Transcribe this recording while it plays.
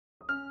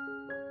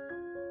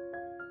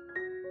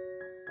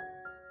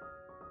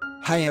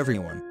Hi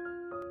everyone.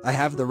 I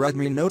have the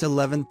Redmi Note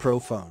 11 Pro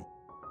phone.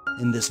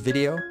 In this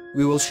video,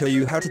 we will show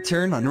you how to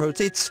turn on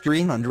rotate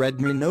screen on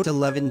Redmi Note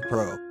 11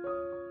 Pro.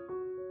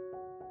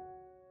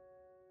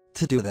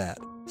 To do that,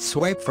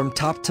 swipe from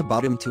top to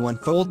bottom to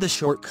unfold the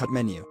shortcut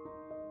menu.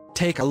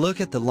 Take a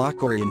look at the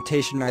lock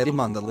orientation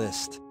item on the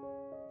list.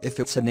 If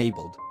it's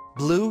enabled,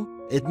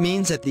 blue, it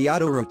means that the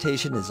auto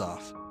rotation is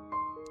off.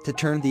 To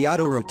turn the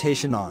auto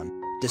rotation on,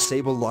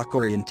 disable lock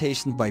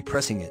orientation by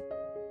pressing it.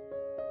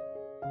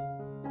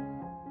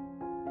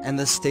 And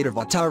the state of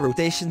auto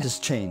rotation has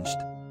changed.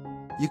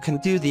 You can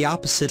do the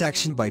opposite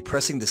action by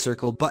pressing the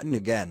circle button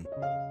again.